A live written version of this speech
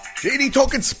JD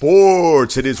Talking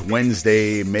Sports. It is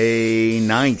Wednesday, May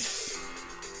 9th,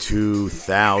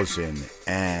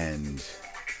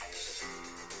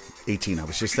 2018. I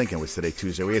was just thinking, was today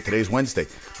Tuesday? Yeah, today's Wednesday.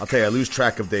 I'll tell you, I lose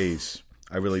track of days.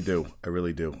 I really do.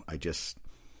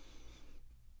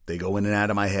 They go in and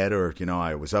out of my head, or,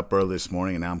 I was up early this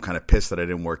morning, and now I'm kind of pissed that I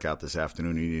didn't work out this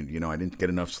afternoon. I didn't get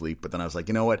enough sleep, but then I was like,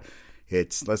 you know what?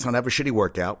 Let's not have a shitty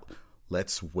workout.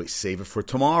 Let's save it for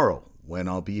tomorrow, when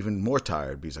I'll be even more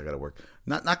tired because I got to work.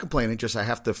 Not complaining, just I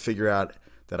have to figure out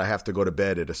that I have to go to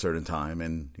bed at a certain time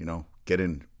and, get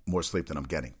in more sleep than I'm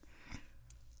getting.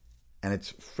 And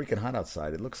it's freaking hot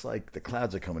outside. It looks like the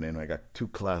clouds are coming in. I got two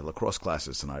lacrosse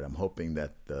classes tonight. I'm hoping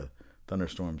that the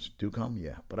thunderstorms do come.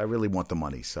 Yeah, but I really want the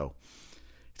money. So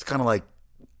it's kind of like,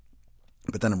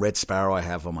 but then Red Sparrow I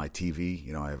have on my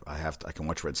TV. I can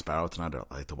watch Red Sparrow tonight.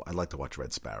 I like to watch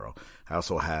Red Sparrow. I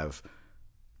also have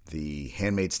The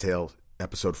Handmaid's Tale,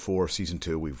 episode 4 of season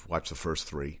 2. We've watched the first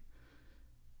 3.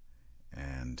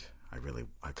 And I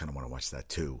kind of want to watch that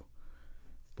too.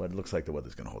 But it looks like the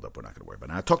weather's going to hold up. We're not going to worry about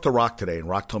it. Now, I talked to Rock today, and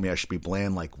Rock told me I should be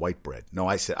bland like white bread. No,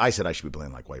 I said I should be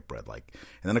bland like white bread. And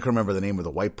then I couldn't remember the name of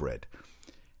the white bread.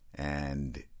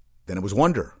 And then it was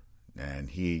Wonder. And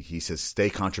he says, stay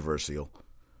controversial.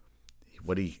 He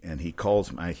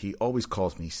calls me. He always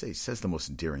calls me. He says the most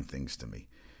endearing things to me.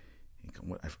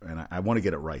 And I want to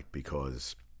get it right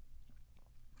because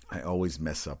I always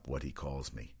mess up what he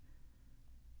calls me.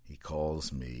 He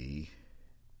calls me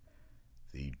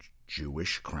the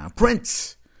Jewish Crown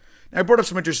Prince. Now, I brought up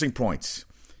some interesting points.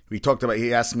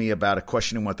 He asked me about a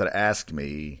question he wanted to ask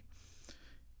me.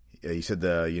 He said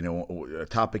a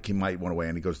topic he might want to weigh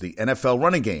in. He goes, the NFL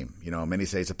running game. Many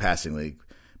say it's a passing league.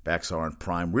 Backs are in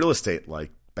prime real estate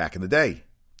like back in the day.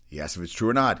 He asked if it's true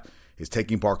or not. Is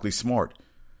taking Barkley smart?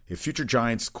 If future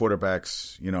Giants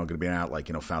quarterbacks, going to be out like,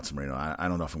 Fouts and Marino, I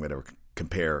don't know if I'm going to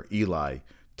compare Eli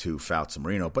to Fouts and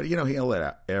Marino, but, he'll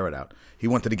air it out. He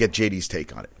wanted to get JD's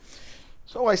take on it.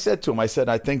 So I said to him, I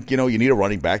think, you need a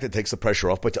running back that takes the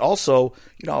pressure off, but also,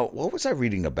 what was I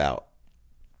reading about?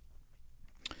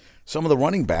 Some of the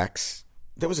running backs,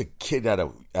 there was a kid out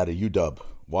of UW,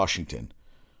 Washington,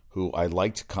 who I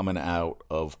liked coming out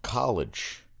of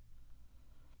college,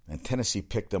 and Tennessee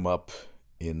picked him up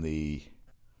in the...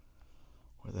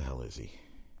 Where the hell is he?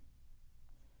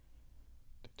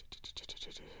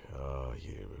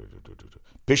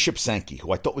 Bishop Sankey,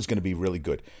 who I thought was going to be really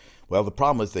good. Well, the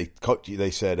problem is they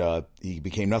said he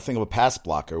became nothing of a pass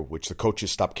blocker, which the coaches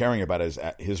stopped caring about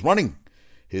his running,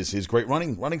 his great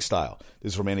running style.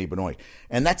 This is from Andy Benoit.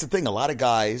 And that's the thing. A lot of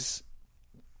guys,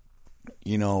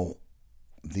 the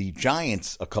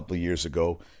Giants a couple of years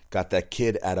ago got that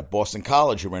kid out of Boston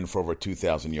College who ran for over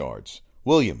 2,000 yards.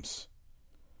 Williams.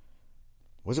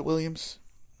 Was it Williams?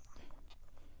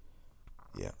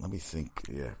 Yeah, let me think.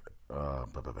 Yeah.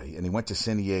 And he went to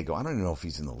San Diego. I don't even know if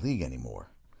he's in the league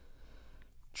anymore.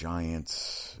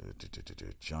 Giants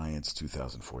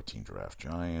 2014 draft.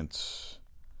 Giants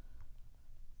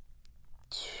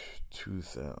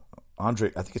 2000. I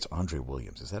think it's Andre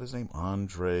Williams. Is that his name?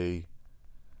 Andre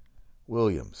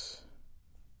Williams.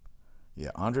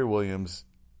 Yeah, Andre Williams.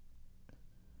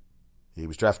 He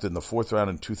was drafted in the 4th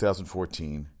round in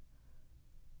 2014.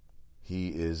 He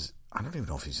is, I don't even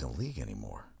know if he's in the league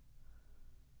anymore.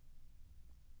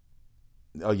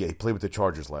 Oh, yeah, he played with the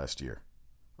Chargers last year.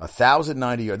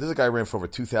 1,090 yards. This is a guy who ran for over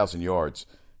 2,000 yards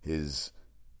his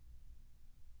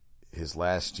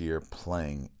last year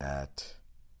playing at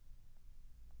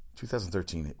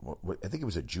 2013. I think he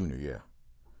was a junior,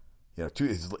 yeah.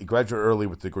 He graduated early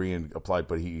with a degree and applied,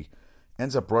 but he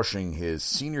ends up rushing his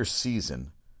senior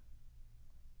season.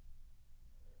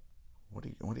 What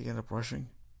did he end up rushing?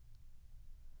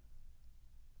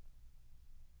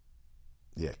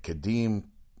 Yeah, Kadeem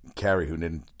Carey, who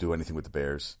didn't do anything with the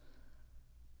Bears.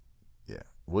 Yeah,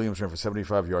 Williams ran for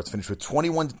 75 yards, finished with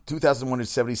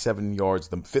 2,177 yards,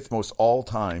 the 5th most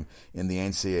all-time in the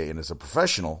NCAA. And as a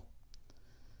professional,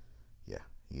 yeah,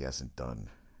 he hasn't done.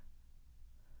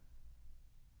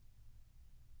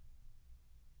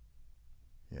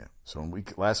 Yeah, so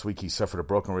last week he suffered a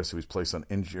broken wrist. He was placed on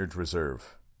injured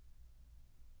reserve.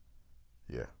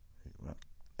 Yeah.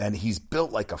 And he's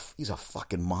built like he's a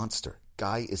fucking monster.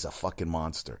 Guy is a fucking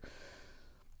monster.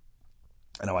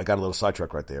 I know I got a little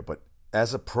sidetrack right there, but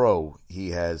as a pro, he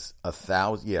has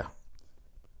 1,000. Yeah.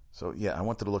 So, yeah, I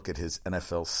wanted to look at his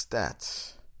NFL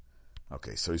stats.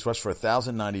 Okay, so he's rushed for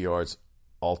 1,090 yards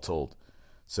all told.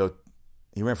 So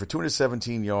he ran for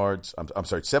 217 yards. I'm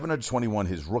sorry, 721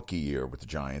 his rookie year with the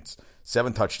Giants,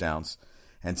 7 touchdowns.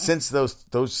 And since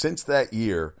since that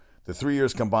year, the 3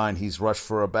 years combined, he's rushed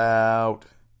for about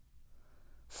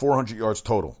 400 yards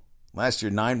total. Last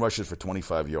year, 9 rushes for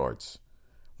 25 yards.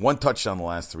 1 touchdown the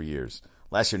last 3 years.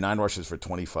 Last year, 9 rushes for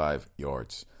 25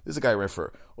 yards. This is a guy who ran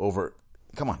for over,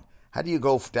 come on, how do you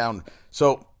go down?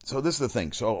 So this is the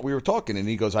thing. So we were talking, and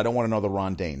he goes, I don't want another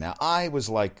Ron Dayne. Now, I was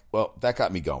like, well, that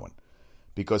got me going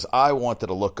because I wanted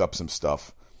to look up some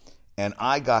stuff, and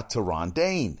I got to Ron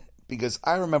Dayne because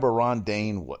I remember Ron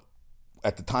Dayne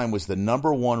at the time was the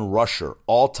number 1 rusher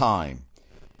all time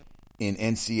in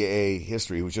NCAA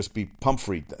history. He was just beat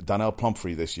Pumphrey, Donnell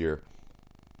Pumphrey this year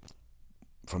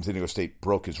from San Diego State,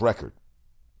 broke his record.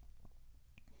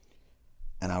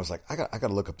 And I was like, I got to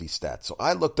look up these stats. So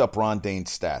I looked up Ron Dayne's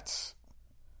stats.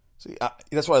 See,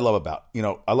 that's what I love about,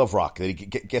 I love Rock. That he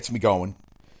gets me going.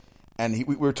 And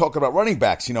we were talking about running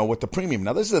backs, with the premium.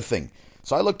 Now, this is the thing.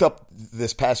 So I looked up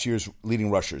this past year's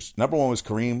leading rushers. Number 1 was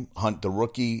Kareem Hunt, the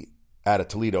rookie out of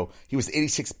Toledo. He was the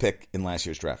 86th pick in last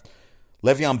year's draft.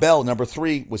 Le'Veon Bell, number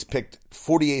 3, was picked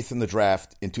 48th in the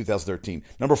draft in 2013.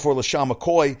 Number 4, LaShawn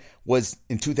McCoy, was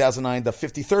in 2009 the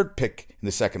 53rd pick in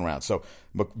the second round. So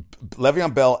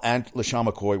Le'Veon Bell and LaShawn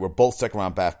McCoy were both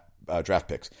second-round draft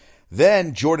picks.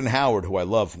 Then Jordan Howard, who I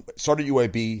love, started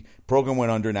UAB, program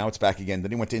went under, now it's back again. Then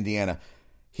he went to Indiana.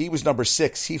 He was number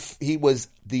 6. He was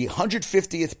the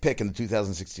 150th pick in the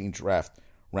 2016 draft,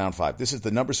 round 5. This is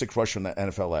the number 6 rusher in the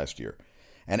NFL last year.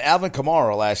 And Alvin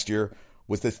Kamara last year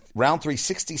was the round 3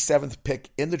 67th pick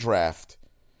in the draft.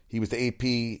 He was the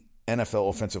AP NFL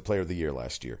Offensive Player of the Year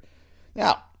last year.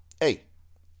 Now, hey,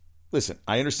 listen,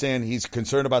 I understand he's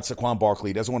concerned about Saquon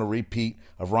Barkley. He doesn't want a repeat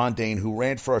of Ron Dayne, who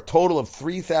ran for a total of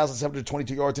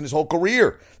 3,722 yards in his whole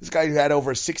career. This guy who had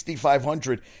over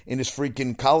 6,500 in his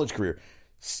freaking college career.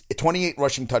 28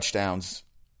 rushing touchdowns,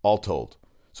 all told.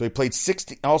 So he played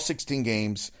all 16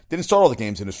 games. Didn't start all the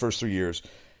games in his first 3 years.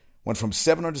 Went from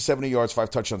 770 yards,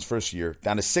 5 touchdowns first year,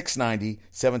 down to 690,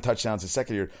 7 touchdowns the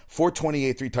second year,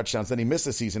 428, 3 touchdowns. Then he missed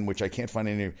the season, which I can't find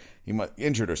any, he might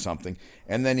injured or something.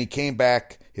 And then he came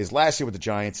back his last year with the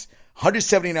Giants,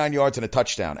 179 yards and a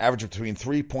touchdown, average between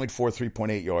 3.4,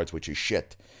 3.8 yards, which is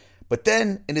shit. But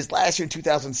then in his last year in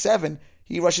 2007,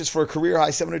 he rushes for a career high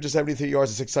 773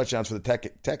 yards and 6 touchdowns for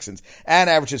the Texans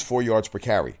and averages 4 yards per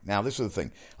carry. Now, this was the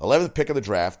thing. 11th pick of the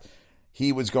draft.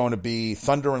 He was going to be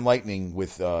thunder and lightning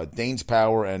with Dane's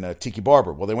Power and Tiki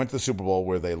Barber. Well, they went to the Super Bowl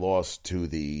where they lost to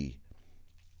the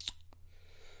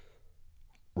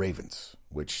Ravens,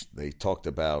 which they talked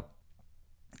about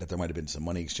that there might have been some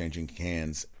money exchanging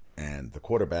hands, and the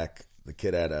quarterback, the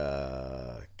kid at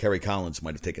Kerry Collins,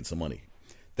 might have taken some money.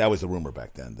 That was the rumor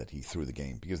back then, that he threw the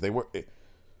game because they were,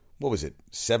 what was it,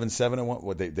 7-7 and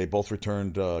what? They both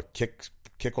returned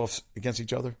kickoffs against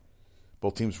each other.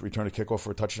 Both teams returned a kickoff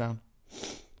for a touchdown.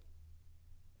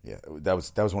 Yeah, that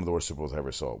was one of the worst Super Bowls I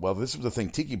ever saw. Well, this was the thing.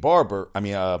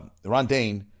 Ron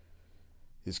Dayne,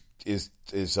 his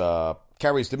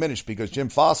carries diminished because Jim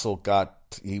Fossil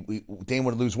Dayne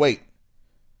would lose weight.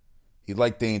 He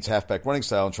liked Dane's halfback running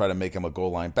style and tried to make him a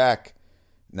goal line back.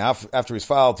 Now, after he's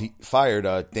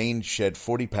fired, Dayne shed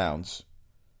 40 pounds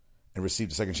and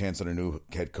received a second chance under new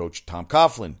head coach Tom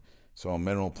Coughlin. So,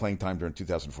 minimal playing time during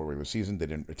 2004 regular season. They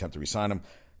didn't attempt to re-sign him.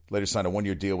 Later signed a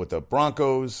 1-year deal with the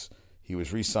Broncos. He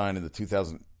was re-signed in the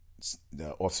 2000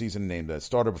 offseason, named a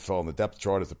starter, but fell on the depth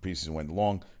chart as the preseason went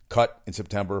along. Cut in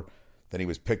September. Then he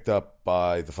was picked up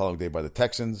by the following day by the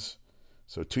Texans.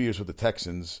 So 2 years with the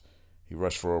Texans. He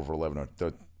rushed for over 11,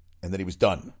 and then he was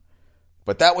done.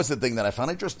 But that was the thing that I found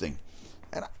interesting.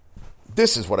 And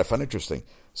this is what I found interesting.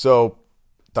 So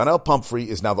Donnell Pumphrey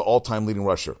is now the all-time leading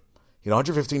rusher.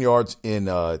 115 yards in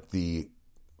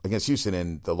against Houston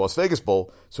in the Las Vegas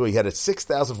Bowl. So he had a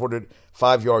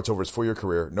 6,405 yards over his 4-year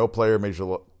career. No player in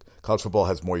Major College Football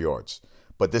has more yards.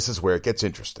 But this is where it gets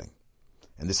interesting.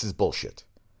 And this is bullshit.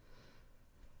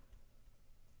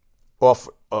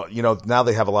 Now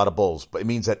they have a lot of bowls. But it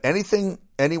means that anything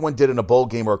anyone did in a bowl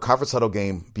game or a conference huddle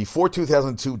game before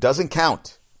 2002 doesn't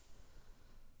count.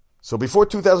 So before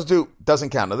 2002 doesn't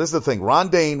count. Now this is the thing. Ron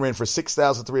Dayne ran for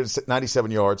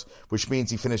 6,397 yards, which means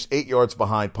he finished 8 yards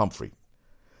behind Pumphrey.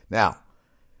 Now,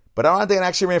 but Ron Dayne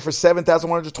actually ran for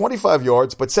 7,125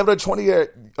 yards, but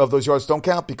 720 of those yards don't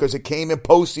count because it came in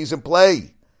postseason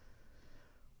play,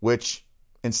 which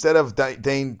instead of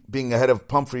Dayne being ahead of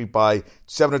Pumphrey by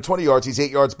 720 yards, he's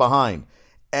 8 yards behind.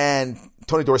 And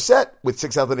Tony Dorsett, with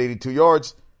 6,082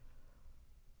 yards,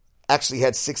 actually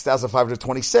had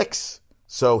 6,526.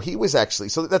 So he was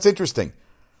so that's interesting.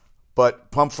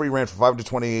 But Pumphrey ran for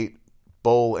 528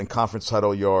 bowl and conference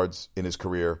title yards in his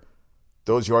career.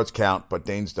 Those yards count, but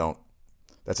Dayne's don't.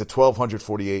 That's a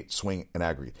 1,248 swing in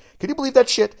aggregate. Can you believe that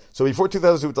shit? So before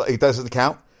 2002, it doesn't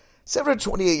count.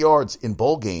 728 yards in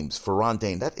bowl games for Ron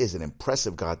Dayne. That is an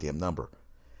impressive goddamn number.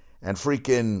 And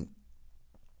freaking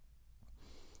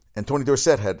And Tony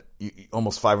Dorsett had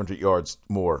almost 500 yards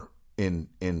more in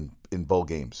bowl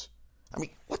games. I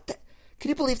mean, what the? Can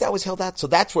you believe that was held out? So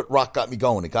that's what Rock got me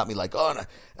going. It got me like, oh,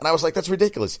 and I was like, that's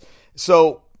ridiculous.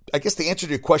 So I guess the answer to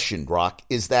your question, Rock,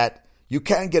 is that you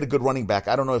can get a good running back.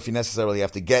 I don't know if you necessarily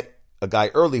have to get a guy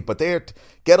early, but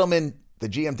Gettleman, the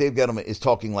GM Dave Gettleman, is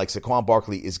talking like Saquon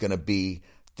Barkley is going to be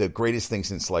the greatest thing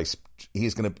since sliced.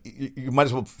 He's going to, you might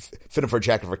as well fit him for a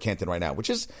jacket for Canton right now, which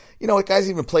is, a guy's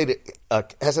even played it,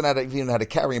 hasn't even had a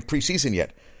carry in preseason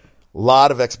yet. A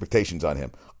lot of expectations on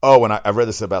him. Oh, and I read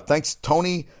this about, thanks,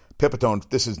 Tony Pipitone.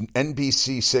 This is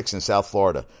NBC6 in South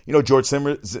Florida. You know George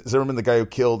Zimmerman, the guy who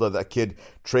killed that kid,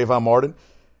 Trayvon Martin?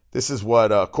 This is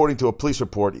what, according to a police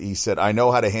report, he said, I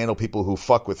know how to handle people who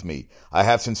fuck with me. I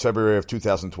have since February of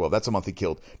 2012. That's the month he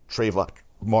killed Trayvon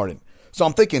Martin. So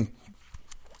I'm thinking,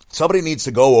 somebody needs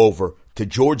to go over to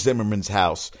George Zimmerman's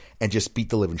house and just beat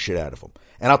the living shit out of him.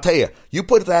 And I'll tell you, you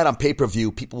put that on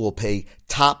pay-per-view, people will pay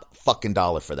top fucking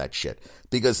dollar for that shit.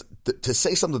 Because to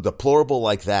say something deplorable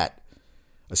like that,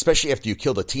 especially after you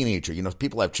killed a teenager,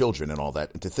 people have children and all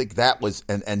that, and to think that was,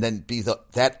 and then be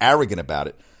that arrogant about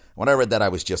it. When I read that, I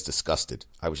was just disgusted.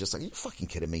 I was just like, are you fucking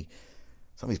kidding me?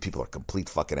 Some of these people are complete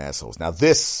fucking assholes. Now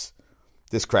this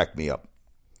cracked me up.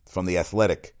 From The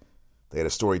Athletic, they had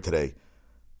a story today.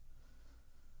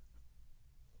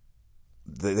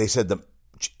 They said that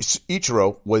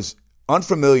Ichiro was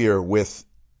unfamiliar with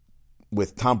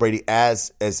Tom Brady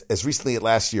as recently as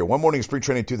last year. One morning in spring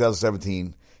training in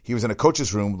 2017, he was in a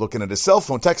coach's room looking at his cell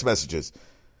phone text messages.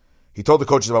 He told the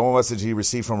coaches about one message he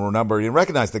received from a number he didn't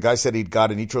recognize. The guy said he'd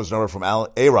gotten Ichiro's number from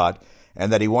A-Rod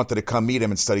and that he wanted to come meet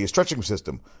him and study his stretching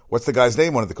system. What's the guy's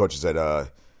name? One of the coaches said.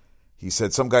 He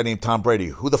said, some guy named Tom Brady.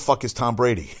 Who the fuck is Tom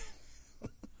Brady?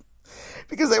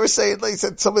 Because they were saying, they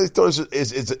said somebody thought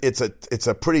it's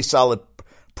a pretty solid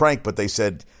prank, but they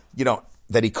said,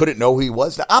 that he couldn't know who he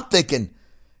was. Now, I'm thinking,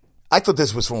 I thought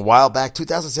this was from a while back,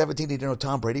 2017, he didn't know who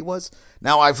Tom Brady was.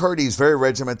 Now, I've heard he's very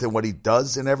regimented in what he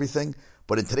does and everything,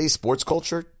 but in today's sports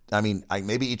culture, I mean,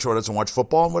 maybe Ichiro doesn't watch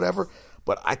football and whatever,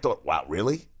 but I thought, wow,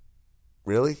 really?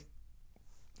 Really?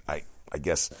 I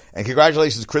guess. And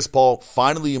congratulations, Chris Paul.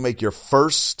 Finally, you make your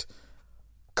first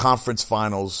conference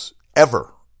finals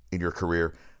ever in your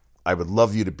career. I would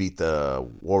love you to beat the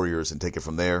Warriors and take it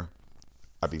from there.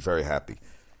 I'd be very happy.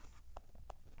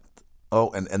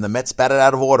 Oh, and the Mets batted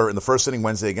out of order in the first inning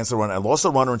Wednesday against the run and lost a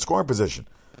runner in scoring position.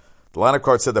 The lineup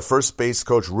card said the first base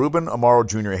coach, Ruben Amaro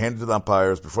Jr., handed to the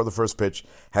umpires before the first pitch,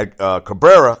 had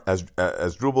Cabrera as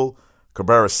Drubal,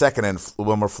 Cabrera second, and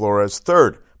Wilmer Flores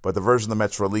third. But the version the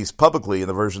Mets released publicly and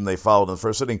the version they followed in the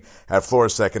first inning had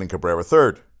Flores second and Cabrera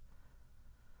third.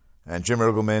 And Jim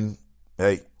Riggleman,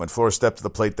 hey, when Flores stepped to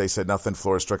the plate, they said nothing.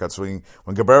 Flores struck out swinging.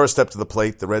 When Cabrera stepped to the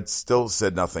plate, the Reds still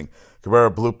said nothing. Cabrera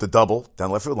blooped the double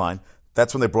down left field line.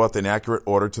 That's when they brought the inaccurate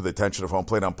order to the attention of home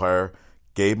plate umpire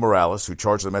Gabe Morales, who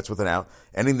charged the Mets with an out,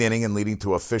 ending the inning and leading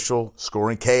to official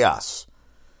scoring chaos.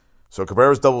 So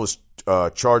Cabrera's double was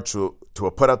charged to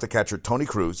a put-out to catcher Tony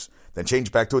Cruz, then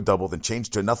changed back to a double, then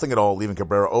changed to nothing at all, leaving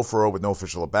Cabrera 0 for 0 with no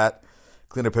official at-bat.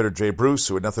 Cleanup hitter Jay Bruce,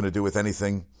 who had nothing to do with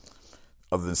anything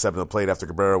other than stepping to the plate after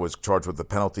Cabrera was charged with the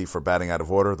penalty for batting out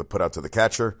of order, the put-out to the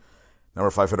catcher.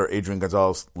 Number 5 hitter Adrian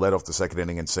Gonzalez led off the second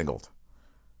inning and singled.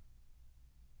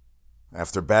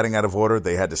 After batting out of order,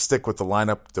 they had to stick with the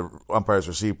lineup the umpires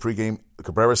received pregame.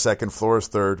 Cabrera second, Flores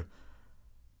third.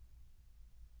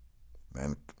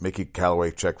 And Mickey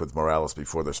Callaway checked with Morales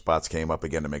before their spots came up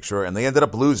again to make sure. And they ended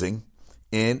up losing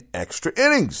in extra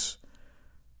innings.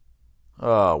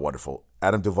 Oh, wonderful.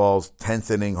 Adam Duvall's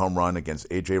 10th inning home run against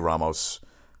A.J. Ramos.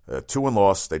 2-1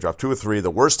 loss. They dropped 2 of 3, the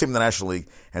worst team in the National League,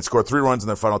 and scored 3 runs in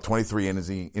their final 23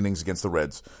 innings against the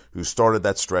Reds, who started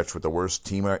that stretch with the worst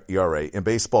team ERA in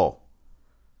baseball.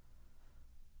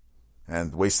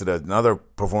 And wasted another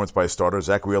performance by a starter,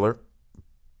 Zach Wheeler.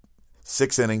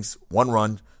 6 innings, 1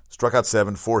 run, struck out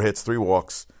 7, 4 hits, 3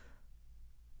 walks.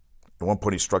 At one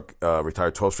point, he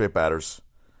retired 12 straight batters.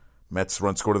 Mets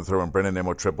run scored in the third, and Brendan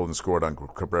Nimmo tripled and scored on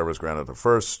Cabrera's ground at the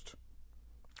first.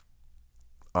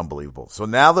 Unbelievable. So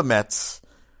now the Mets,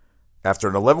 after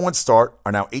an 11-1 start,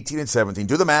 are now 18-17.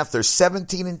 Do the math. They're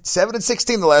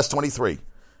 7-16 the last 23.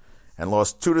 And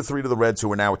lost 2-3 to the Reds,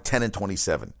 who are now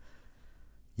 10-27.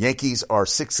 Yankees are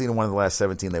 16-1 in the last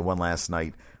 17. They won last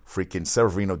night. Freaking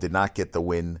Severino did not get the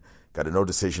win. Got a no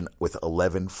decision with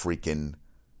 11 freaking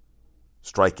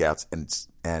strikeouts.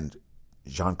 And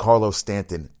Giancarlo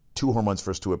Stanton, 2 home runs,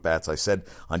 first 2 at-bats. I said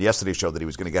on yesterday's show that he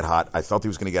was going to get hot. I felt he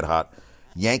was going to get hot.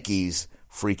 Yankees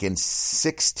freaking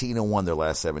 16-1 their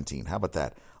last 17. How about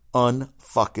that?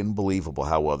 Unfucking believable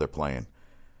how well they're playing.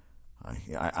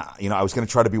 I was going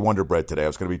to try to be Wonder Bread today. I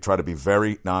was going to try to be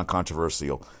very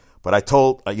non-controversial. But I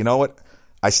told, you know what?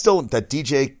 I still, that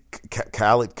DJ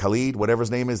Khalid, whatever his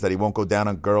name is, that he won't go down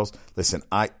on girls. Listen,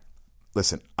 I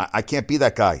can't be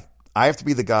that guy. I have to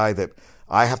be the guy that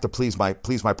I have to please my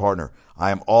partner.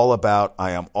 I am all about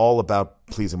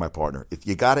pleasing my partner. If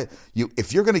you got it,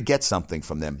 if you're going to get something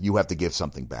from them, you have to give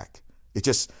something back.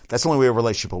 That's the only way a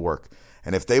relationship will work.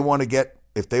 And if they want to get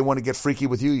freaky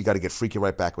with you, you got to get freaky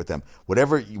right back with them.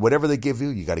 Whatever they give you,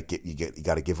 you got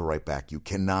to give it right back. You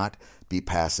cannot be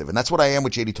passive. And that's what I am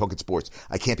with JD Talking Sports.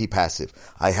 I can't be passive.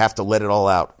 I have to let it all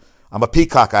out. I'm a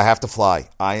peacock. I have to fly.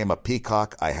 I am a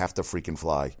peacock. I have to freaking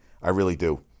fly. I really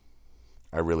do.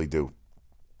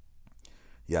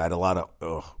 Yeah, I had a lot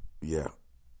of,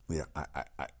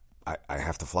 I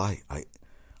have to fly. I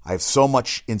have so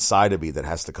much inside of me that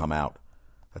has to come out.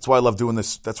 That's why I love doing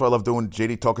this. That's why I love doing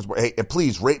JD Talking Sports. Hey, and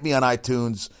please rate me on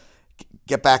iTunes.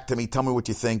 Get back to me. Tell me what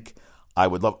you think. I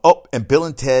would love. Oh, and Bill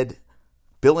and Ted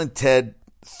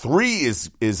 3 is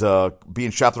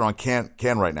being shopped around Cannes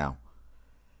right now.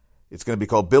 It's going to be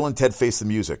called Bill and Ted Face the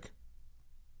Music.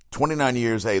 29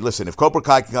 years. Hey, listen, if Cobra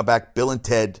Kai can come back, Bill and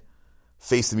Ted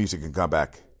Face the Music can come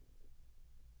back.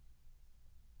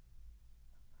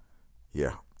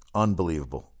 Yeah,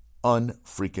 unbelievable.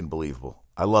 Unfreaking believable.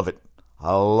 I love it.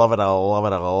 I love it. I love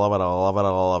it. I love it. I love it. I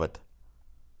love it.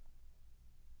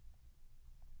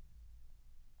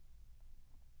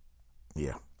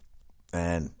 Yeah.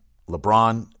 And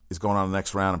LeBron is going on the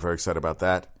next round. I'm very excited about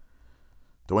that.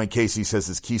 Dwayne Casey says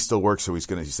his key still works, so he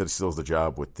said he still has the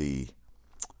job with the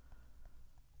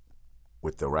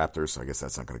Raptors. I guess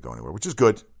that's not going to go anywhere, which is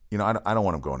good. You know, I don't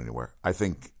want him going anywhere. I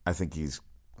think he's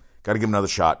got to give him another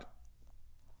shot.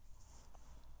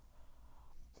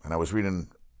 And I was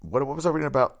reading, what was I reading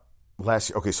about last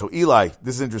year? Okay, so Eli,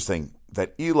 this is interesting,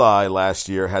 that Eli last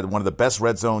year had one of the best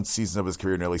red zone seasons of his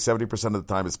career. Nearly 70% of the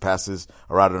time his passes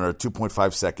are out under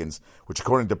 2.5 seconds, which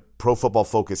according to Pro Football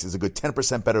Focus is a good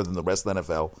 10% better than the rest of the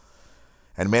NFL.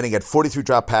 And Manning had 43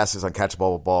 drop passes on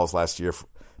catchable balls last year.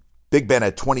 Big Ben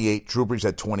had 28, Drew Brees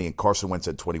had 20, and Carson Wentz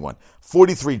had 21.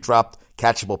 43 dropped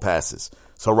catchable passes.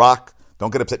 So Rock,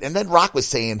 don't get upset. And then Rock was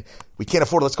saying, we can't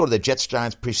afford it. Let's go to the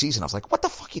Jets-Giants preseason. I was like, what the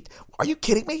fuck? Are you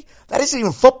kidding me? That isn't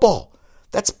even football.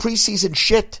 That's preseason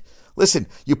shit. Listen,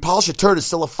 you polish a turd, it's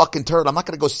still a fucking turd. I'm not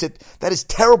going to go sit. That is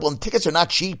terrible, and tickets are not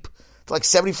cheap. It's like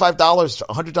 $75,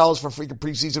 $100 for freaking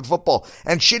preseason football.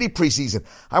 And shitty preseason.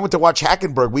 I went to watch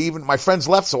Hackenberg. My friends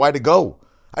left, so I had to go.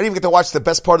 I didn't even get to watch the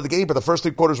best part of the game, but the first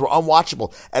 3 quarters were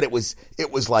unwatchable. And it was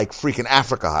like freaking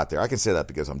Africa hot there. I can say that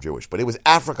because I'm Jewish, but it was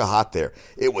Africa hot there.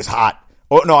 It was hot.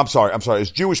 Oh, no, I'm sorry. As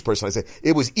a Jewish person, I say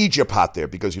it was Egypt hot there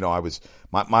because,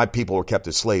 my people were kept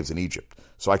as slaves in Egypt.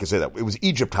 So I can say that. It was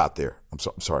Egypt hot there. I'm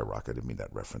sorry, Rock. I didn't mean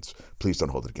that reference. Please don't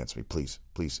hold it against me. Please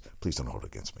don't hold it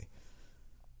against me.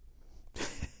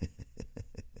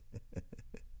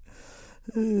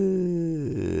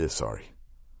 Sorry.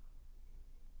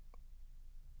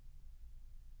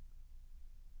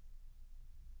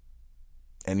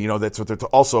 And, that's what they're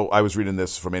also, I was reading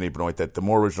this from Andy Benoit, that the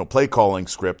more original play calling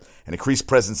script and increased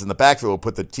presence in the backfield will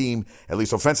put the team, at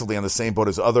least offensively, on the same boat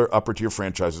as other upper tier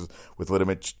franchises with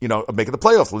legitimate, making the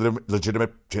playoff,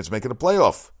 legitimate chance of making the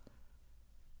playoff.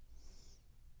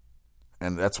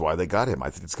 And that's why they got him. I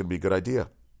think it's going to be a good idea.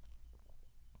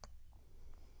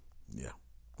 Yeah.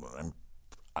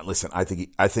 Listen, I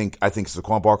think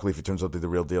Saquon Barkley, if he turns out to be the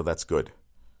real deal, that's good.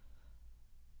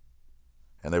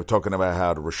 And they were talking about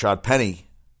how Rashad Penny,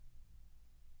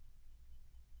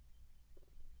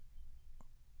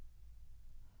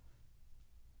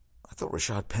 I thought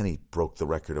Rashad Penny broke the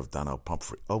record of Donnell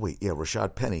Pumphrey. Oh, wait, yeah,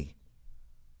 Rashad Penny.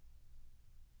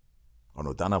 Oh,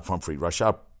 no, Donnell Pumphrey.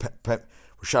 Rashad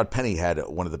Penny had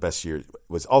one of the best years,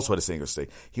 was also at San Diego State.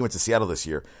 He went to Seattle this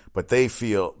year, but they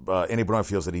feel, Andy Benoit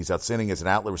feels that he's outstanding as an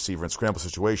outlet receiver in scramble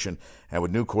situation, and with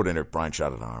new coordinator Brian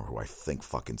Schottenheimer, who I think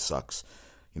fucking sucks,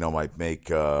 might make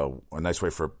a nice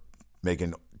way for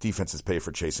making defenses pay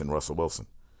for chasing Russell Wilson.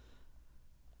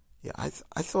 Yeah, I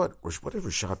thought, what did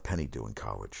Rashad Penny do in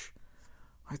college?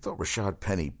 I thought Rashad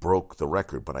Penny broke the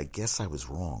record, but I guess I was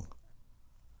wrong.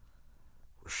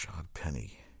 Rashad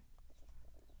Penny.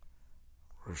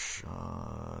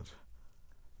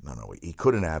 No, he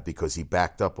couldn't have because he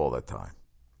backed up all that time.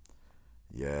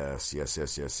 Yes. Yeah,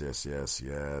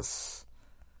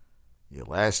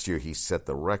 last year he set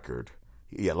the record.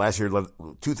 Yeah, last year,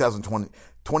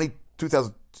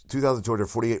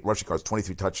 2,248 rushing yards,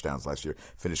 23 touchdowns last year.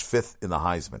 Finished 5th in the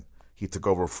Heisman. He took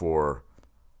over for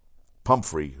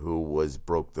Pumphrey, who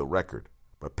broke the record.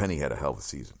 But Penny had a hell of a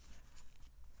season.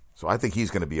 So I think he's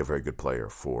going to be a very good player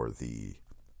for the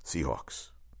Seahawks.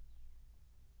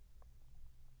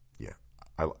 Yeah,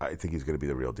 I think he's going to be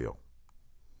the real deal.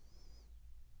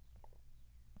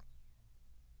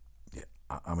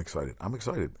 I'm excited.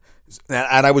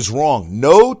 And I was wrong.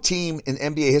 No team in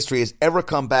NBA history has ever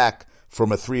come back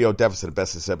from a 3-0 deficit in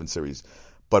best of 7 series.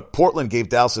 But Portland gave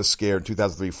Dallas a scare in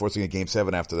 2003, forcing a Game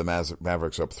 7 after the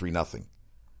Mavericks were up 3-0.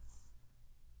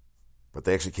 But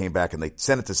they actually came back and they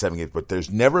sent it to 7 games. But there's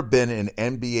never been an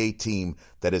NBA team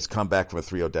that has come back from a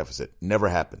 3-0 deficit. Never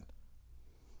happened.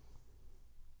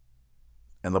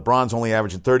 And LeBron's only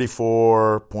averaging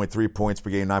 34.3 points per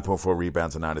game, 9.4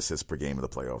 rebounds, and 9 assists per game in the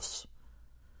playoffs.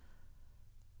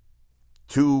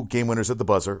 2 game winners at the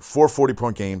buzzer, 4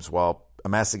 40-point games, while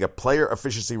amassing a player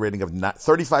efficiency rating of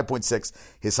 35.6,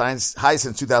 his highest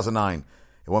since 2009. And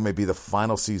what may be the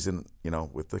final season,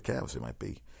 with the Cavs, it might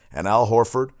be. And Al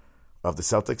Horford of the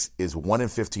Celtics is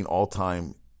 1-15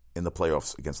 all-time in the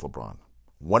playoffs against LeBron.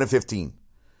 1-15.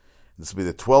 This will be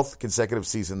the 12th consecutive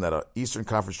season that an Eastern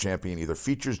Conference champion either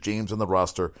features James on the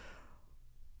roster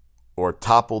or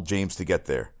toppled James to get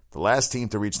there. The last team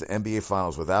to reach the NBA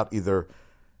Finals without either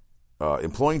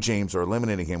employing James or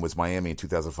eliminating him was Miami in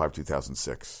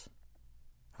 2005-2006.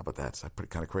 How about that? It's pretty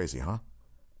kind of crazy, huh?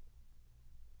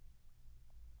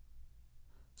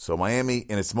 So Miami,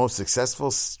 in its most successful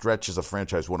stretch as a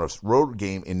franchise, won a road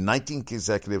game in 19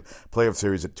 consecutive playoff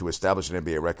series to establish an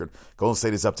NBA record. Golden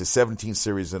State is up to 17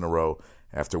 series in a row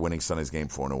after winning Sunday's Game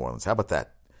 4 in New Orleans. How about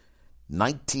that?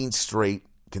 19 straight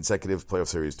consecutive playoff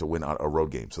series to win a road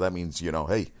game. So that means,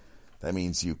 that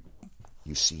means you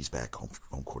seize back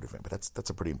home court advantage. But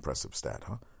that's a pretty impressive stat,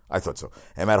 huh? I thought so.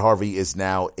 And Matt Harvey is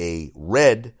now a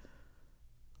Red.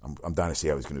 I'm dying to see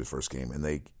how he's going to do his first game. And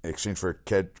they exchanged for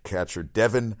catcher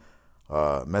Devin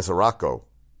Mesoraco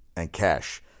and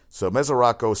cash. So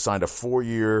Mesoraco signed a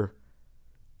 4-year,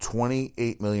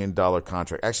 $28 million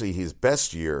contract. Actually, his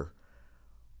best year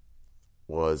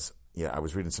was, I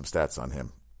was reading some stats on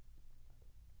him.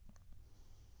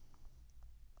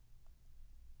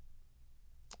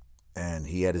 And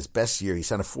he had his best year. He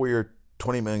signed a 4-year,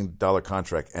 $20 million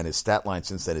contract, and his stat line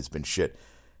since then has been shit.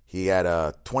 He had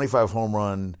a 25 home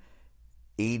run,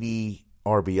 80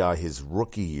 RBI his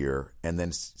rookie year, and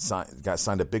then got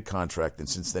signed a big contract, and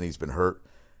since then he's been hurt.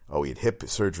 Oh, he had hip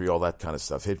surgery, all that kind of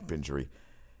stuff, hip injury.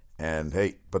 And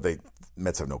but the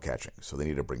Mets have no catching, so they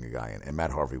need to bring a guy in. And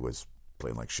Matt Harvey was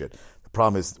playing like shit. The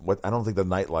problem is, I don't think the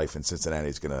nightlife in Cincinnati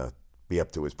is going to be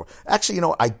up to his part. Actually,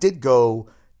 I did go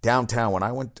downtown when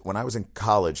I was in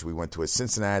college. We went to a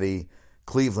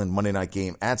Cincinnati-Cleveland Monday night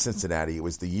game at Cincinnati. It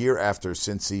was the year after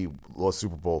Cincy lost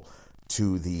Super Bowl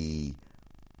to the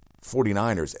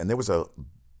 49ers, and there was a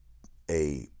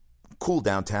cool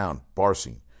downtown bar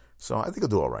scene. So I think he'll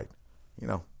do all right.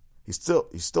 He's still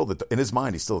in his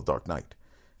mind, he's still a Dark Knight.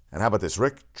 And how about this?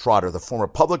 Rick Trotter, the former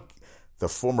PA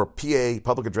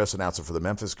public address announcer for the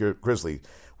Memphis Grizzlies,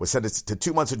 was sentenced to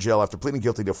 2 months in jail after pleading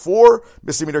guilty to 4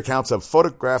 misdemeanor counts of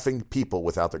photographing people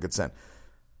without their consent.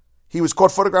 He was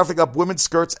caught photographing up women's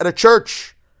skirts at a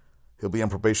church. He'll be on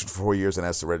probation for 4 years and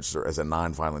has to register as a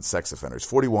non-violent sex offender. He's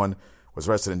 41, was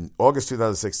arrested in August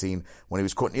 2016 when he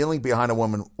was caught kneeling behind a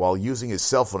woman while using his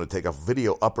cell phone to take a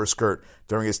video up her skirt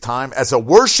during his time as a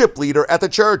worship leader at the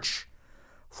church.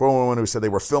 4 women who said they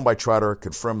were filmed by Trotter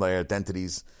confirmed their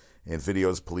identities in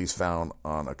videos police found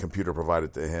on a computer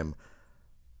provided to him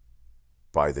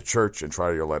by the church, and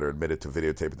Trotter later admitted to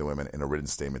videotaping the women in a written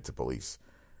statement to police.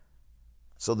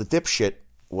 So the dipshit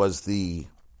was the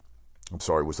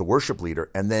worship leader,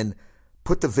 and then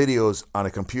put the videos on a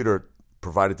computer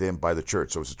provided to him by the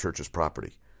church, so it was the church's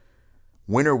property.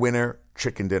 Winner, winner,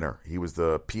 chicken dinner. He was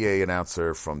the PA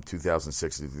announcer from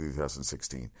 2006 to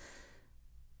 2016.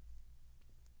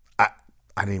 I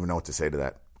didn't even know what to say to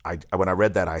that. When I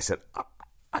read that, I said,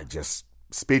 I just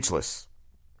speechless.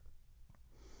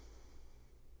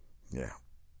 Yeah,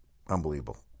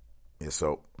 unbelievable. Yeah.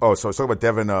 So I was talking about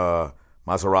Devin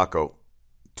Mesoraco.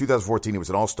 2014, he was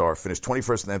an all-star, finished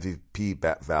 21st in the MVP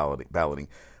balloting.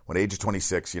 When at the age of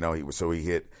 26, he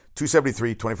hit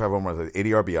 273, 25 home runs,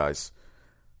 80 RBIs.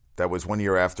 That was 1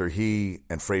 year after he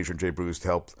and Frazier and Jay Bruce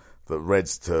helped the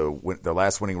Reds to win their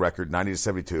last winning record,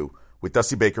 90-72, with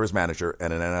Dusty Baker as manager,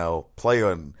 and an NL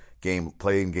play-in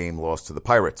game loss to the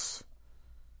Pirates.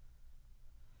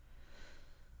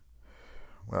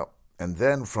 Well, and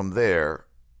then from there,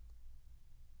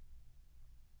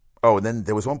 and then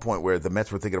there was one point where the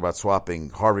Mets were thinking about swapping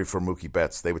Harvey for Mookie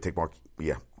Betts. They would take Mark.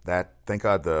 Yeah, thank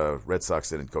God the Red Sox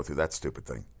didn't go through that stupid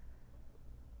thing.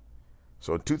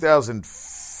 So in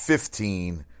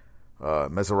 2015,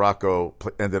 Mesoraco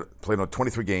played on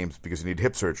 23 games because he needed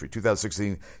hip surgery.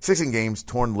 2016, 16 games,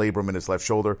 torn labrum in his left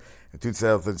shoulder. In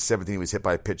 2017, he was hit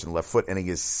by a pitch in the left foot, ending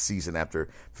his season after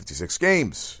 56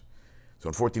 games. So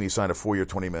in 2014, he signed a 4-year,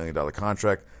 $20 million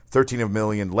contract. $13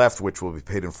 million left, which will be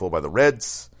paid in full by the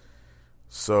Reds.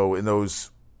 So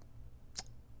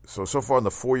so far in the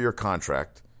 4-year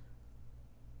contract,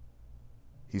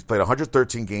 he's played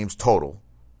 113 games total,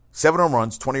 7 home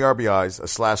runs, 20 RBIs, a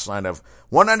slash line of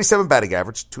 197 batting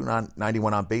average,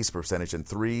 291 on base percentage, and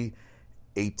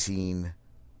 318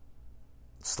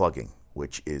 slugging,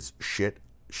 which is shit,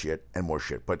 and more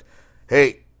shit. But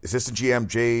hey, assistant GM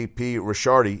J.P.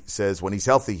 Ricciardi says when he's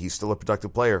healthy, he's still a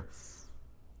productive player.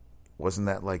 Wasn't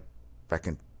that like back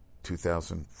in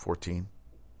 2014?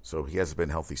 So he hasn't been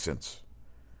healthy since.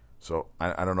 So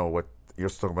I don't know what you're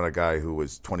talking about. A guy who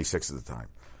was 26 at the time.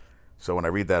 So when I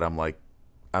read that, I'm like,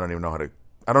 I don't even know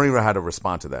how to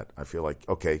respond to that. I feel like,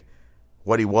 okay,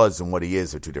 what he was and what he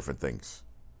is are two different things.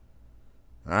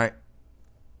 All right,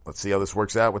 let's see how this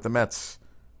works out with the Mets.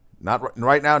 Not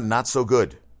right now, not so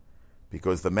good,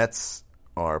 because the Mets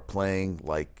are playing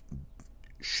like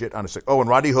shit on a stick. Oh, and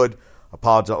Rodney Hood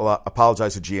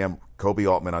apologized to GM Kobe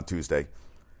Altman on Tuesday,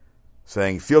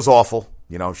 saying he feels awful.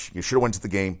 You should have went to the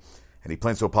game, and he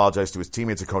plans to apologize to his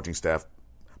teammates and coaching staff.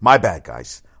 My bad,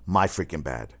 guys. My freaking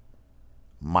bad.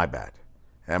 My bad.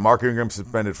 And Mark Ingram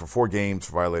suspended for 4 games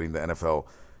for violating the NFL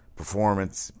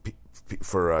performance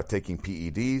for taking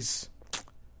PEDs.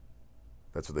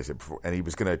 That's what they said before. And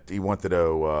he wanted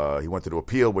to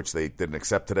appeal, which they didn't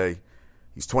accept today.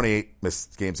 He's 28,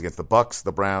 missed games against the Bucks,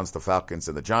 the Browns, the Falcons,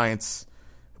 and the Giants.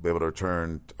 He'll be able to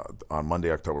return on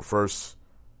Monday, October 1st.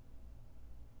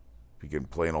 He can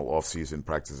play in all off-season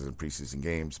practices and preseason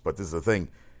games. But this is the thing.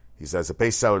 He says the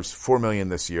base salary is $4 million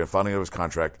this year. Following his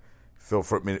contract, he'll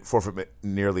forfeit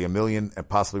nearly $1 million and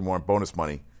possibly more in bonus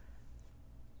money.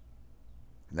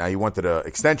 Now he wanted an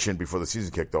extension before the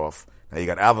season kicked off. Now you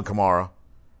got Alvin Kamara,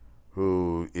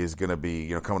 who is going to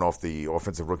be coming off the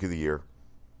Offensive Rookie of the Year.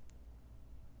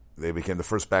 They became the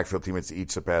first backfield teammates to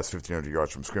each surpass 1,500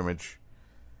 yards from scrimmage.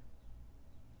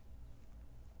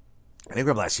 And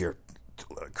Ingram last year,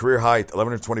 career high,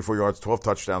 1,124 yards, 12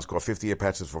 touchdowns, caught 58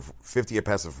 passes for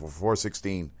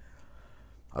 416.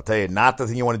 I'll tell you, not the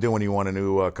thing you want to do when you want a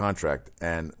new contract.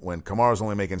 And when Kamara's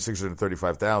only making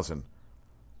 $635,000,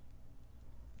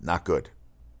 not good.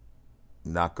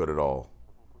 Not good at all.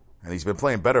 And he's been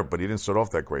playing better, but he didn't start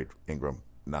off that great, Ingram.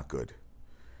 Not good.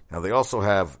 Now they also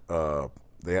have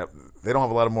they don't have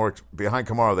a lot of more behind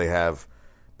Kamara. They have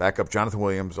backup Jonathan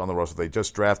Williams on the roster. They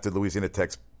just drafted Louisiana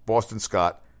Tech's Boston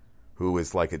Scott, who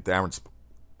is like a Darren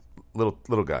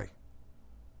little guy.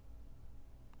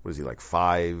 What is he, like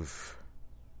 5?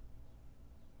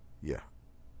 Yeah,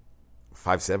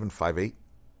 5'7", 5'8",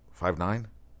 5'9".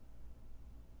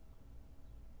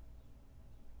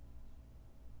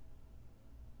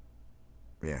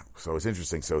 Yeah, so it's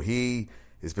interesting. So he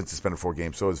has been suspended 4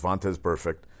 games. So is Vontaze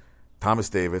Burfict, Thomas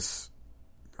Davis,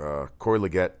 Corey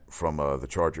Liggett from the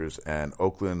Chargers, and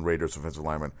Oakland Raiders offensive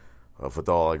lineman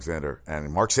Fadal Alexander.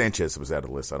 And Mark Sanchez was out of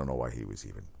the list. I don't know why he was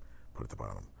even put at the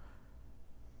bottom.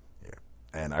 Yeah,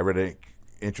 and I read an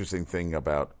interesting thing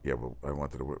about. Yeah, well,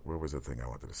 where was the thing I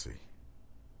wanted to see?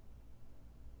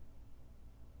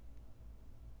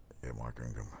 Yeah, Mark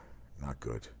Ingram, not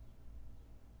good.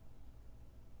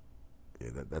 Yeah,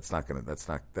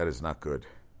 that is not good.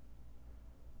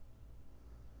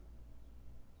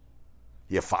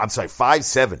 Yeah, I'm sorry,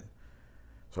 5'7".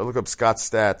 So I look up Scott's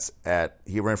stats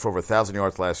he ran for over 1,000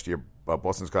 yards last year.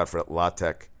 Boston Scott for La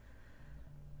Tech.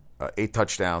 8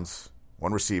 touchdowns,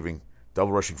 1 receiving,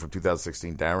 double rushing from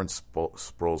 2016. Darren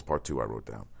Sproles, part 2, I wrote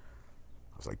down.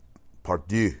 I was like, part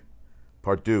 2.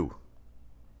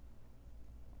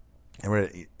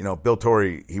 And Bill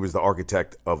Torrey, he was the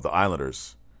architect of the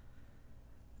Islanders.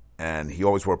 And he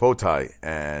always wore a bow tie,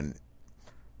 and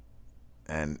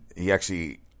he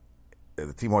actually,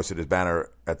 the team hoisted his banner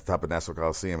at the top of Nassau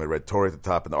Coliseum. It read Torrey at the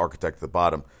top and the architect at the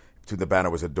bottom. Between the banner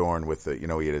was adorned with he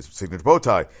had his signature bow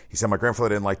tie. He said, my grandfather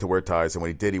didn't like to wear ties, and when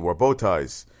he did, he wore bow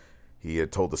ties. He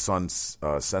had told the Sun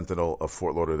Sentinel of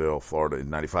Fort Lauderdale, Florida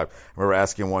in 95. I remember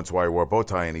asking him once why he wore a bow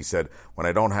tie, and he said, when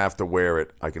I don't have to wear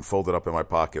it, I can fold it up in my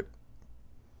pocket.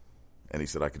 And he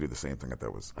said, I could do the same thing.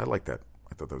 I like that.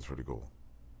 I thought that was pretty cool.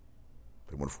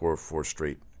 They won 4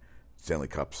 straight Stanley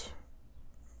Cups.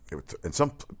 And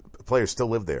some players still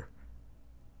live there.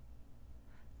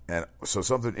 And so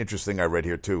something interesting I read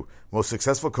here, too. Most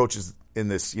successful coaches in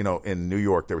this, in New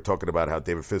York, they were talking about how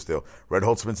David Fizdale, Red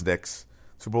Holtzman's Knicks,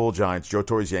 Super Bowl Giants, Joe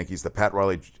Torre's Yankees, the Pat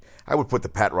Riley, I would put the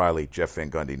Pat Riley, Jeff Van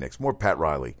Gundy Knicks, more Pat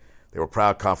Riley. They were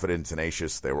proud, confident,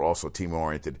 tenacious. They were also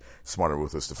team-oriented, smart, and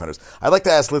ruthless defenders. I'd like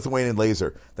to ask Lithuanian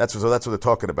Laser. That's what they're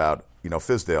talking about,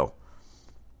 Fizdale.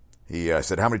 He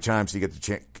said, how many times do you get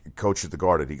to coach at the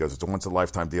Garden? He goes, it's a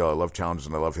once-in-a-lifetime deal. I love challenges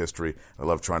and I love history. I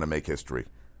love trying to make history.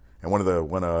 And when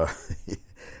one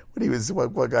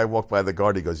guy walked by the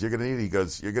Garden, he goes, you're going to need it. He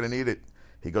goes, you're going to need it.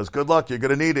 He goes, good luck. You're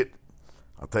going to need it.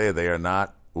 I'll tell you, they are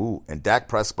not. Ooh, and Dak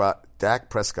Prescott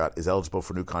is eligible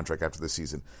for a new contract after this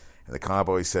season. And the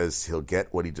Cowboy says he'll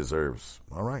get what he deserves.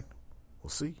 All right. We'll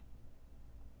see.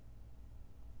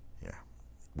 Yeah.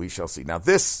 We shall see. Now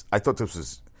this, I thought this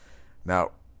was,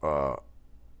 now,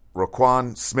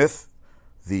 Roquan Smith,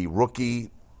 the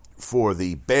rookie for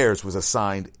the Bears, was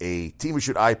assigned a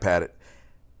team-issued iPad.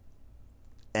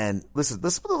 And listen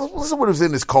what was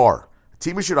in his car. A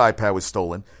team-issued iPad was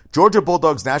stolen. Georgia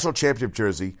Bulldogs national championship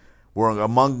jersey were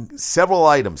among several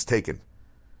items taken.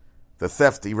 The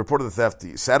theft, he reported the theft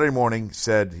Saturday morning,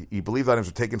 said he believed items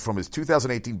were taken from his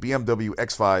 2018 BMW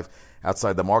X5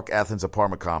 outside the Mark Athens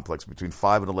apartment complex between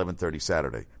 5 and 11:30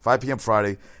 Saturday. 5 p.m.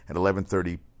 Friday and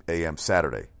 11:30 a.m.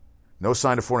 Saturday. No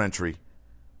sign of forced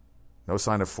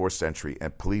entry,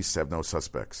 and police have no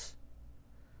suspects.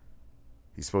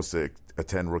 He's supposed to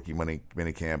attend rookie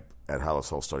minicamp at Hallis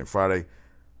Hall starting Friday.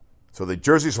 So the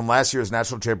jerseys from last year's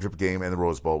national championship game and the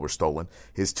Rose Bowl were stolen.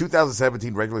 His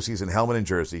 2017 regular season helmet and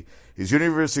jersey, his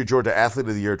University of Georgia Athlete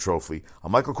of the Year trophy, a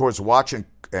Michael Kors watch and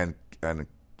I don't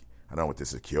know what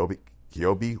this is,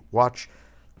 Kyobi watch,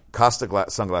 Costa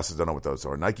sunglasses, don't know what those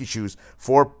are, Nike shoes,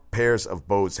 4 pairs of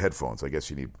Bose headphones, I guess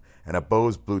you need, and a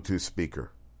Bose Bluetooth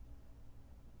speaker.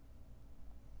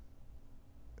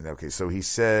 Okay, so he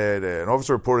said an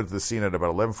officer reported to the scene at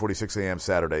about 11:46 a.m.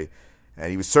 Saturday,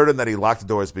 and he was certain that he locked the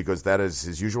doors because that is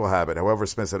his usual habit. However,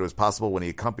 Smith said it was possible when he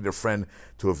accompanied a friend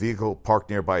to a vehicle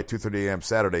parked nearby at 2:30 a.m.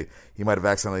 Saturday, he might have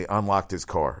accidentally unlocked his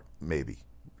car. Maybe.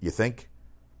 You think?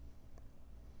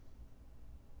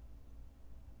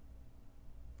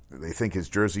 They think his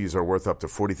jerseys are worth up to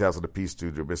 $40,000 apiece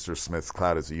due to Mr. Smith's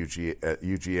clout as a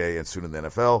UGA and soon in the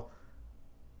NFL.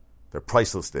 They're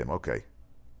priceless to him. Okay.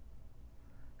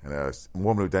 And a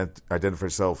woman who identified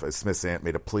herself as Smith's aunt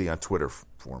made a plea on Twitter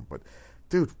for him. But,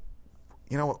 dude,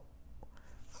 you know what?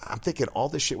 I'm thinking all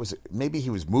this shit was, maybe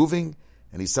he was moving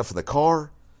and he stuff in the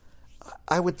car.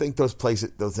 I would think those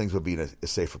things would be in a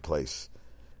safer place.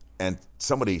 And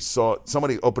somebody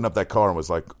opened up that car and was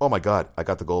like, oh my God, I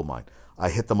got the gold mine. I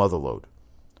hit the mother lode.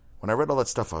 When I read all that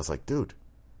stuff, I was like, dude.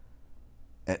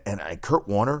 And Kurt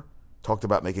Warner talked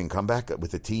about making a comeback with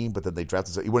the team, but then they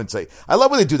drafted. He wouldn't say. I love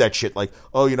when they do that shit. Like,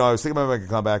 oh, I was thinking about making a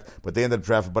comeback, but they ended up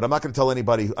drafting. But I'm not going to tell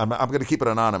anybody. I'm going to keep it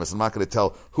anonymous. I'm not going to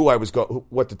tell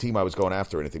what the team I was going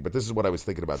after or anything. But this is what I was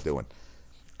thinking about doing.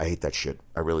 I hate that shit.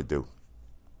 I really do.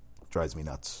 It drives me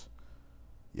nuts.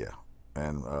 Yeah.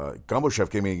 And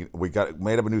Gumboshev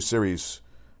made up a new series,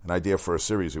 an idea for a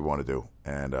series we want to do,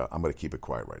 and I'm going to keep it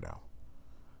quiet right now.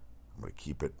 I'm going to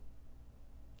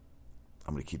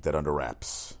keep that under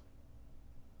wraps.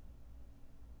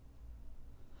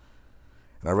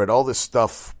 And I read all this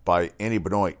stuff by Andy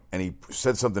Benoit, and he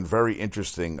said something very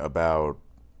interesting about,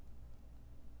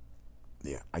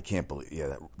 I can't believe,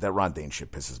 that Ron Dane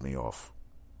shit pisses me off.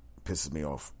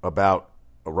 About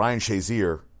Ryan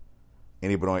Shazier,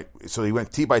 Andy Benoit. So he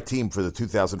went team by team for the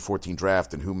 2014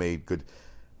 draft, and who made good,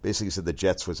 basically said the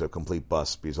Jets was a complete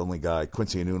bust, because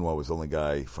Quincy Enunwa was the only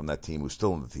guy from that team who's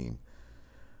still in the team.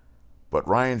 But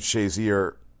Ryan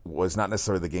Shazier was not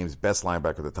necessarily the game's best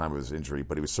linebacker at the time of his injury,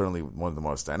 but he was certainly one of the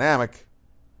most dynamic.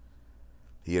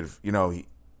 He had,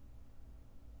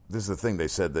 this is the thing, they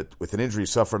said that with an injury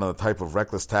suffered on the type of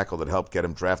reckless tackle that helped get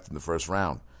him drafted in the first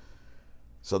round.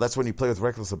 So that's when you play with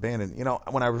reckless abandon.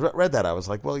 When I read that, I was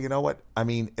like, well, you know what? I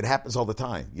mean, it happens all the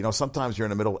time. Sometimes you're in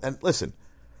the middle. And listen,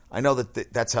 I know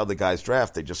that that's how the guys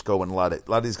draft. They just go in a lot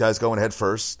of these guys go in head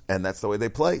first, and that's the way they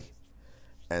play.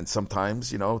 And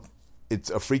sometimes,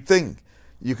 it's a freak thing.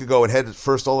 You could go in head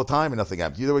first all the time and nothing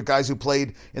happens. There were guys who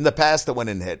played in the past that went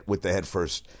in head with the head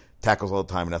first tackles all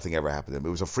the time and nothing ever happened to them. It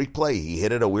was a freak play. He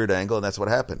hit it at a weird angle, and that's what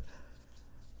happened.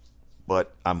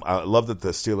 But I love that the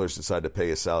Steelers decided to pay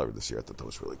his salary this year. I thought that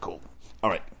was really cool. All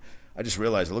right. I just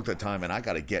realized, I looked at the time, and I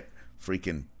got to get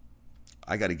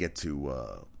to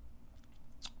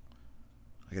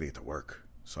work.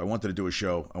 So I wanted to do a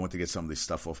show. I want to get some of this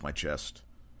stuff off my chest.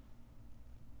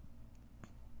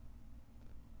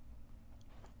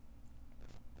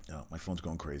 No, my phone's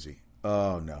going crazy.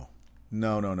 Oh, no.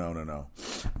 No.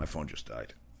 My phone just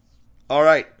died. All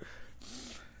right.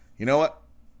 You know what?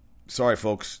 Sorry,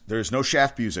 folks. There's no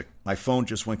Shaft music. My phone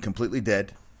just went completely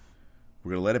dead.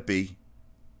 We're going to let it be.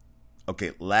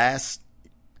 Okay, last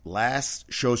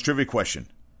show's trivia question.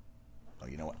 Oh,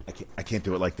 you know what? I can't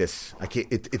do it like this. I can't.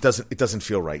 It doesn't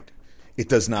feel right. It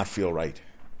does not feel right.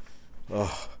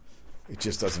 Oh, it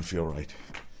just doesn't feel right.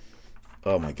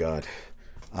 Oh, my God.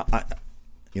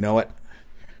 You know what?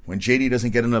 When JD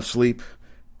doesn't get enough sleep,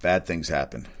 bad things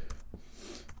happen.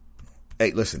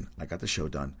 Hey, listen, I got the show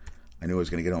done. I knew I was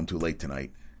going to get home too late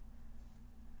tonight.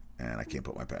 And I can't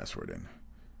put my password in.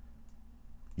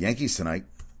 Yankees tonight.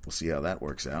 We'll see how that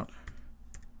works out.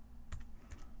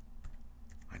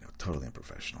 I know, totally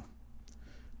unprofessional.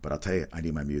 But I'll tell you, I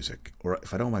need my music. Or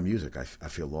if I don't have my music, I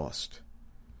feel lost.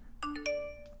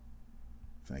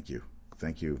 Thank you.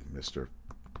 Thank you, Mr.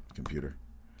 Computer.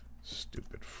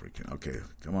 Stupid freaking... Okay,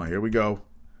 come on, here we go.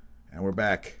 And we're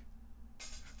back.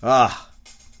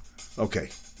 Okay.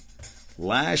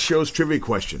 Last show's trivia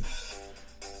question.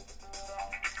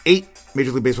 8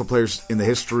 Major League Baseball players in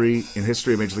history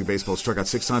of Major League Baseball struck out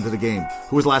 6 times in a game.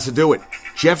 Who was last to do it?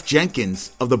 Jeff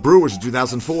Jenkins of the Brewers in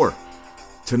 2004.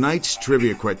 Tonight's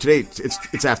trivia question. Today,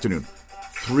 it's afternoon.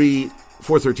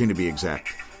 4:13 to be exact.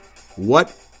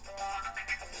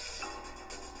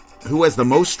 Who has the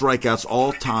most strikeouts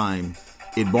all time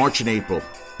in March and April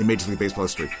in Major League Baseball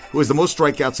history? Who has the most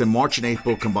strikeouts in March and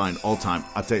April combined all time?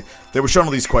 I'll tell you, they were showing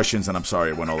all these questions, and I'm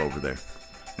sorry I went all over there.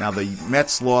 Now, the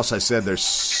Mets lost, I said, they're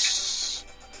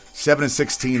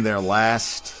 7-16, their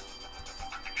last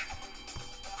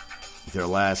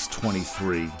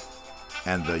 23.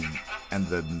 And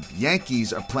the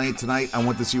Yankees are playing tonight. I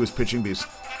want to see who's pitching because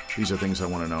these are things I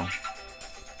want to know.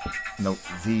 No,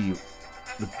 the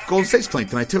Golden State's playing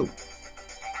tonight, too.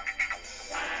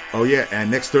 Oh, yeah, and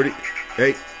next 30...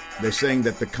 Hey, they're saying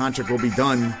that the contract will be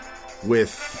done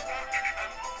with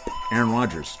Aaron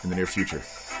Rodgers in the near future.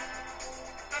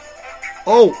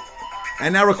 Oh,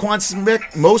 and now Raquan Smith,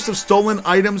 most of stolen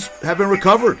items have been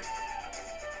recovered.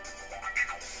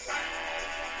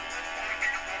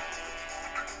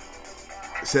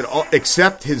 Said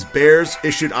except his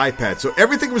Bears-issued iPad. So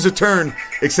everything was returned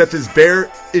except his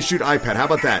Bear-issued iPad. How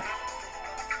about that?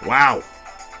 Wow.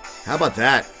 How about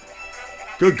that?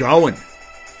 Good going.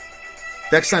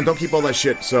 Next time, don't keep all that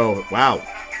shit. So, wow.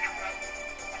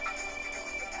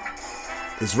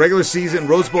 His regular season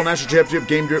Rose Bowl National Championship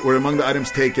game were among the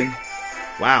items taken.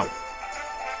 Wow.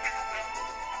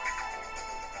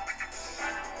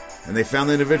 And they found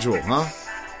the individual, huh?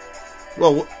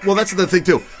 Well, that's the thing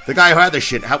too. The guy who had the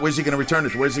shit, where's he going to return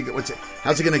it? How's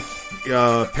he going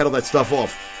to peddle that stuff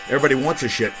off? Everybody wants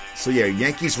his shit. So yeah,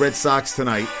 Yankees, Red Sox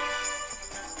tonight,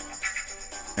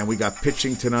 and we got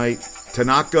pitching tonight.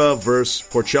 Tanaka versus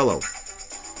Porcello.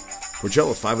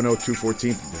 Porcello 5-0,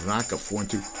 214. Tanaka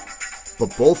 4-2.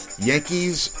 But both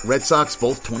Yankees, Red Sox,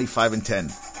 both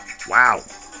 25-10. Wow,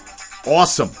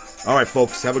 awesome. All right,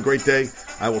 folks, have a great day.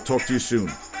 I will talk to you soon.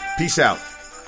 Peace out.